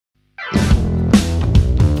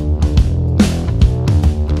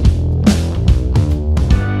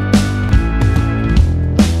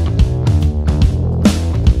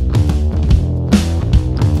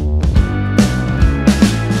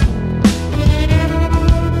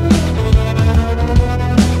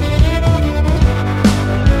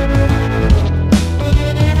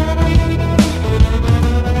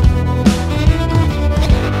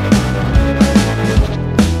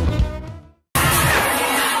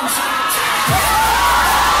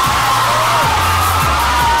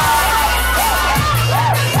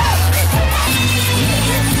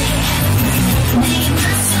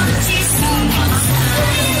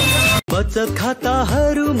बचत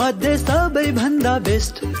खाताहरू मध्ये सबैभन्दा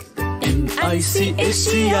बेस्ट एनआईसी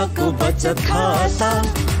एसियाको बचत खाता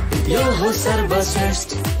यो हो सर्वश्रेष्ठ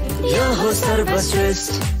यो हो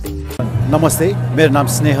सर्वश्रेष्ठ। नमस्ते, मेरो नाम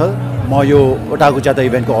स्नेहल, म यो ओटाकु जात्रा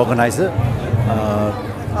इभेन्टको अर्गनाइजर।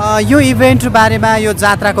 यो इभेन्ट बारेमा यो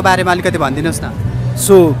जात्राको बारेमा अलिकति भनिदिनुहोस् न।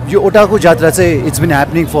 सो यो ओटाकु जात्रा चाहिँ इट्स बिन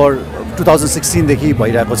ह्यापनिङ फर 2016 देखि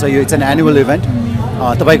भइरहेको छ। यो इट्स एन एनुअल इभेन्ट।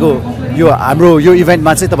 तपाईँको यो हाम्रो यो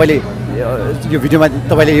इभेन्टमा चाहिँ तपाईँले यो भिडियोमा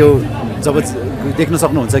तपाईँले यो जब देख्न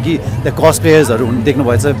सक्नुहुन्छ कि त्यहाँ कस्प्लेयर्सहरू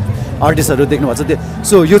देख्नुभएछ, आर्टिस्टहरू देख्नुभएको छ।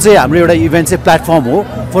 सो यो चाहिँ हाम्रो एउटा इभेन्ट चाहिँ प्लेटफर्म हो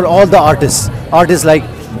for all the artist like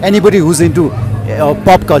anybody who's into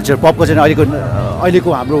pop culture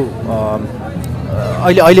अहिलेको हाम्रो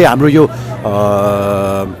अहिले हाम्रो यो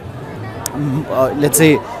लेट्स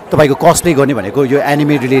से तपाईँको कस्प्ले गर्ने भनेको यो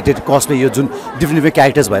एनिमे रिलेटेड कस्प्ले, यो जुन डिफ्रेन्ट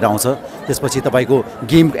क्यारेक्टर्स भएर आउँछ। त्यसपछि तपाईँको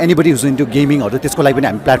गेम एनीबडी हुज इन्टु गेमिङहरू, त्यसको लागि पनि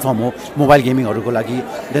हामी प्लेटफर्म हो। मोबाइल गेमिङहरूको लागि,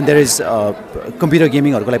 देन देयर इज कम्प्युटर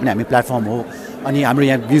गेमिङहरूको लागि पनि हामी प्लेटफर्म हो। अनि हाम्रो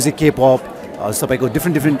यहाँ म्युजिक, के-पप, तपाईँको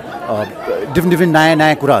डिफ्रेन्ट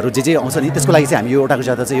नयाँ कुराहरू जे आउँछ नि, त्यसको लागि चाहिँ हामी यो ओटाकु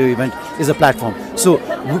जात्रा चाहिँ यो event is a platform. So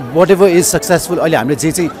what ever is successful अहिले हामीले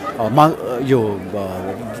जे चाहिँ यो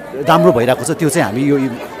राम्रो भइरहेको छ त्यो चाहिँ हामी यो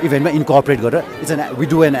इभेन्टमा इन्कर्पोरेट गरेर it's N V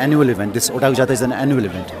do an annual event. This ओटाकु जात्रा इज एन एनुअल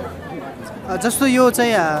इभेन्ट। जस्तो यो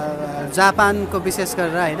चाहिँ जापानको विशेष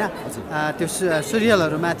गरेर होइन त्यो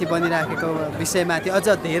सिरियलहरूमाथि बनिराखेको विषयमाथि अझ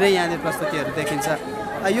धेरै यहाँनिर प्रस्तुतिहरू देखिन्छ।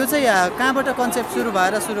 यो चाहिँ कहाँबाट कन्सेप्ट सुरु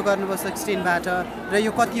भएर सुरु गर्नुपर्छ 16बाट र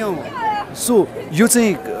यो कति हो? सो यो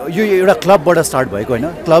चाहिँ यो एउटा क्लबबाट स्टार्ट भएको होइन,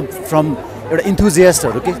 क्लब फ्रम एउटा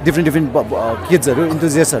इन्थुजियास्टहरू के डिफ्रेन्ट किड्सहरू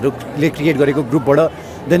इन्थुजियास्टहरूले क्रिएट गरेको ग्रुपबाट।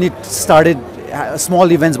 देन इट स्टार्टेड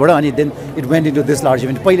स्मल इभेन्ट्सबाट अनि then it went into this large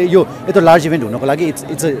event. पहिले यो यत्रो लार्ज इभेन्ट हुनको लागि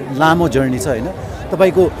इट्स अ लामो जर्नी छ होइन।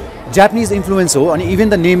 तपाईँको जापानिज इन्फ्लुएन्स हो अनि even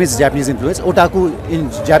the name is Japanese influence. ओटाकु in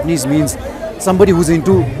Japanese means somebody whose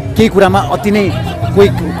into केही कुरामा अति नै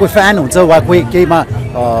कोही फ्यान हुन्छ वा कोही केहीमा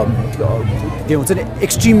के हुन्छ नि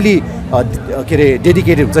एक्सट्रिमली के अरे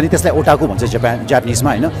डेडिकेटेड हुन्छ नि, त्यसलाई ओटाकु भन्छ जापानिजमा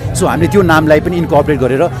होइन। सो हामीले त्यो नामलाई पनि इन्कर्पोरेट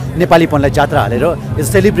गरेर नेपालीपनलाई जात्रा हालेर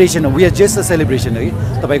it's celebration, we are just a celebration है।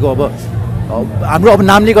 तपाईँको अब हाम्रो अब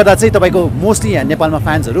नामले गर्दा चाहिँ तपाईँको मोस्टली यहाँ नेपालमा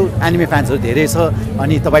फ्यान्सहरू एनिमे फ्यान्सहरू धेरै छ।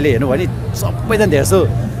 अनि तपाईँले हेर्नुभयो भने सबैजना धेरै छ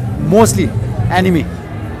मोस्टली एनिमे।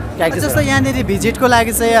 जस्तो यहाँनिर भिजिटको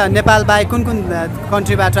लागि चाहिँ नेपाल बाहेक कुन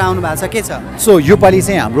कन्ट्रीबाट आउनु भएको छ, के छ? सो योपालि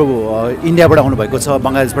चाहिँ हाम्रो इन्डियाबाट आउनुभएको छ,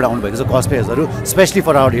 बङ्गलादेशबाट आउनुभएको छ कस्प्लेयर्सहरू स्पेसली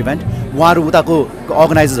फर आवर इभेन्ट। उहाँहरू उताको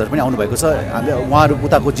अर्गनाइजर्सहरू पनि आउनुभएको छ, उहाँहरू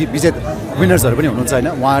उताको विजेत विनर्सहरू पनि हुनुहुन्छ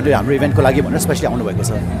होइन। उहाँहरूले हाम्रो इभेन्टको लागि भनेर स्पेसली आउनुभएको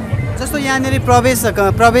छ। जस्तो यहाँनिर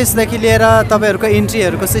प्रवेशदेखि लिएर तपाईँहरूको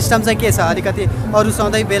इन्ट्रीहरूको सिस्टम चाहिँ के छ? अलिकति अरू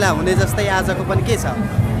सधैँ बेला हुने जस्तै आजको पनि के छ?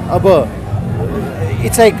 अब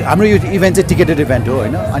इट्स लाइक हाम्रो यो इभेन्ट चाहिँ टिकेटेड इभेन्ट हो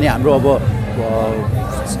होइन। अनि हाम्रो अब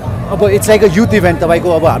it's like a youth event. तपाईँको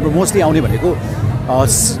अब हाम्रो मोस्टली आउने भनेको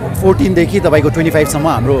 14 देखि तपाईँको 25सम्म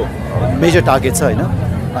हाम्रो मेजर टार्गेट छ होइन।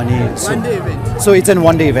 अनि so it's an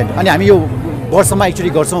one day event. अनि हामी यो वर्षमा एक्चुली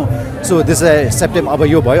गर्छौँ। सो दिस सेप्टेम्बर अब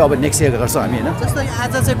यो भयो, अब नेक्स्ट इयर गर्छौँ हामी होइन। जस्तो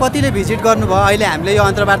आज चाहिँ कतिले भिजिट गर्नुभयो अहिले हामीले यो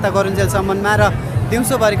अन्तर्वार्ता गरुन्जेलसम्ममा र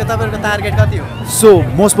दिउँसोभरिको तपाईँहरूको टार्गेट कति हो? सो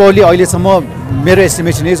मोस्ट प्रोबब्ली अहिलेसम्म मेरो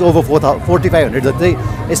एस्टिमेसन इज ओभर 4500 जति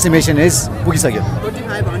एस्टिमेसन इज पुगिसक्यो।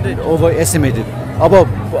 4500 ओभर एस्टिमेटेड। अब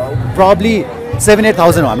प्रब्ली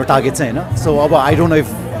 7-8,000 हो हाम्रो टार्गेट चाहिँ होइन। सो अब I don't know if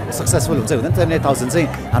successful हुन्छ हुँदैन। 7-8,000 चाहिँ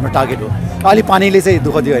हाम्रो टार्गेट हो। अलिक पानीले चाहिँ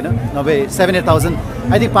दुःख दियो होइन, नभए 7-8,000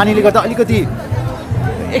 आई थिङ्क पानीले गर्दा अलिकति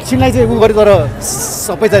एकछिनलाई चाहिँ उ गरेर तर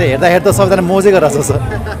सबैजना हेर्दा सबैजना मजै गरेर छ।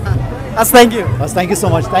 हस्, थ्याङ्क यू। हस्, thank you so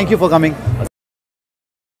much, thank you for coming.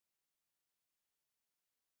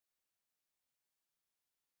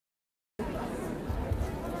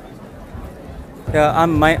 Yeah,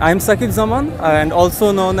 I'm Sakib Zaman, and I'm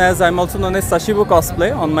also known as Sashibu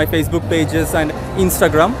Cosplay on my Facebook pages and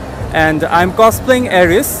Instagram, and I'm cosplaying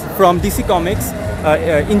Ares from DC Comics,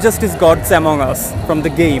 Injustice Gods Among Us from the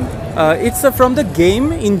game. It's from the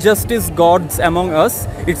game Injustice Gods Among Us.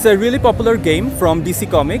 It's a really popular game from DC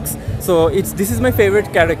Comics. So this is my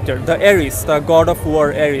favorite character, the Ares, the God of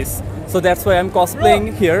War Ares. So that's why I'm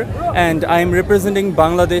cosplaying here, and I'm representing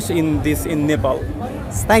Bangladesh in Nepal.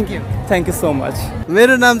 Thank you. Thank you so much.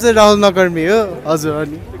 मेरो नाम चाहिँ राहुल नकर्मी हो। हजुर।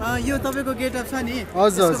 अनि यो तपाईको getup छ नि,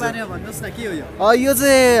 यसको बारेमा भन्नुस् न, के हो यो? यो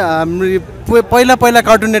चाहिँ हाम्रो पहिला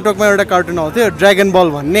कार्टुन नेटवर्कमा एउटा कार्टुन आउँथ्यो ड्रागन बल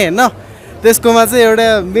भन्ने हैन। त्यसकोमा चाहिँ एउटा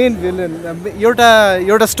मेन भिलेन,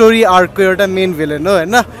 एउटा स्टोरी आर्कको एउटा मेन भिलेन हो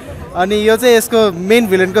हैन। अनि यो चाहिँ यसको मेन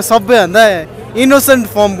भिलेनको सबैभन्दा इनोसेन्ट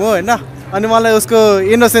फर्म हो हैन। अनि मलाई उसको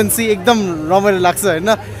इनोसेन्सी एकदम रमाइलो लाग्छ हैन,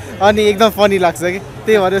 अनि एकदम फनी लाग्छ कि,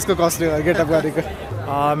 त्यही भएर यसको कस्ट्युम गेटअप गरेको।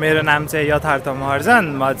 मेरो नाम चाहिँ यथार्थ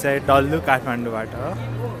महर्जन, म चाहिँ डल्लु काठमाडौँबाट हो।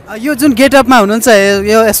 यो जुन गेटअपमा हुनुहुन्छ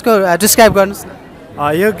यो यसको डिस्क्राइब गर्नुहोस्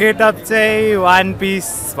न। यो गेटअप चाहिँ वान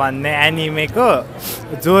पिस भन्ने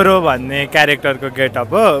एनिमेको जोरो भन्ने क्यारेक्टरको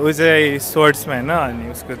गेटअप हो। ऊ चाहिँ स्वर्ड्सम्यान हो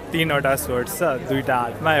अनि उसको 3वटा स्वर्ड्स छ, 2टा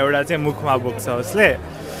हातमा, एउटा चाहिँ मुखमा बोक्छ उसले।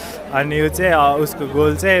 अनि यो चाहिँ उसको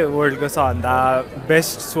गोल चाहिँ वर्ल्डको सबभन्दा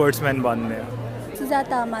बेस्ट स्वर्ड्सम्यान बन्ने हो।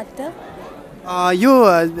 सुजाता मात्र यो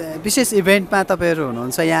विशेष इभेन्टमा तपाईँहरू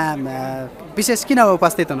हुनुहुन्छ यहाँ विशेष किन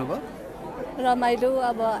उपस्थित हुनुभयो? रमाइलो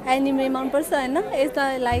अब एनिमे मनपर्छ होइन, यता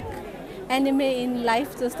लाइक एनिमे इन लाइफ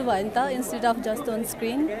जस्तो भयो नि त instead of just on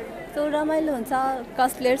screen. So रमाइलो हुन्छ,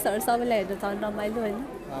 कस्प्लेयर्सहरू सबैलाई हेर्नु छ रमाइलो होइन।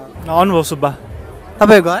 अनुभव सुब्बा।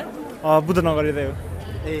 तपाईँको घर बुद्धनगर हो।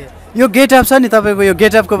 ए यो गेटअप छ नि तपाईँको, यो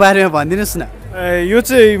गेटअपको बारेमा भनिदिनुहोस् न। यो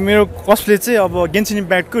चाहिँ मेरो कस्प्ले चाहिँ अब गेन्सिन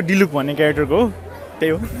इम्प्याक्टको डिलुक भन्ने क्यारेक्टरको हो,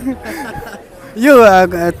 त्यही हो। यो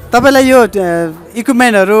तपाईँलाई यो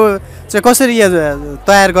इक्विपमेन्टहरू चाहिँ कसरी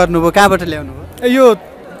तयार गर्नुभयो, कहाँबाट ल्याउनु भयो? यो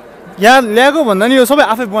यहाँ ल्याएको भन्दा नि यो सबै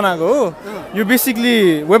आफै बनाएको हो। यो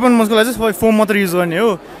बेसिकली वेपन मन्सको लागि चाहिँ सबै फोम मात्र युज गर्ने हो।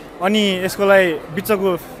 अनि यसको लागि बिचको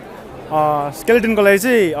स्केलेटनको लागि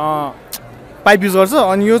चाहिँ पाइप युज गर्छ।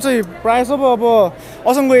 अनि यो चाहिँ प्रायः सब अब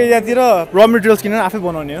असङ्गो एरियातिर र मेटेरियल्स किनेर आफै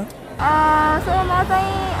बनाउने हो। सो म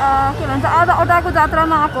चाहिँ के भन्छ आज ओटाको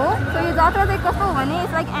जात्रामा आएको। सो यो जात्रा चाहिँ कस्तो हो भने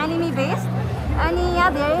इट्स लाइक एनिमी बेस्ड। अनि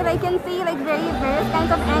यहाँ धेरै like can C like various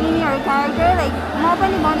kinds of एनिमीहरू character. Like म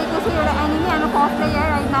पनि बनेको छु एउटा enemy, I'm a कस्प्लेयर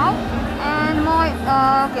right now. And म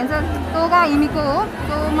के भन्छ तोगा हिमीको हो।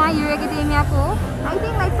 सो म हिरो एकाडेमियाको हो। आई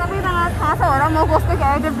थिङ्क लाइक सबैजनालाई थाहा छ होला म कस्तो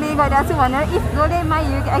क्यारेक्टर प्ले गरिरहेको छु भनेर, इफ जसले माई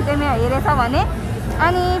हिरो एकाडेमिया हेरेछ भने।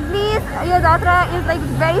 अनि प्लिज यो जात्रा इज लाइक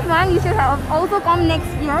भेरी फान, you should also com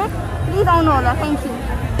next year, please आउनु होला। Thank you.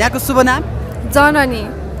 यहाँको शुभ नाम? जननी।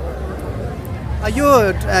 यो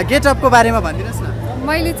गेटअपको बारेमा भनिदिनुहोस् न।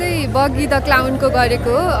 मैले चाहिँ बगी द क्लाउनको गरेको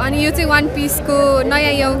हो। अनि यो चाहिँ वान पिसको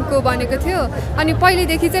नयाँ यङको बनेको थियो। अनि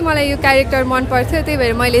पहिलेदेखि चाहिँ मलाई यो क्यारेक्टर मन पर्थ्यो, त्यही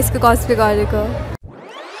भएर मैले यसको कस्प्ले गरेको।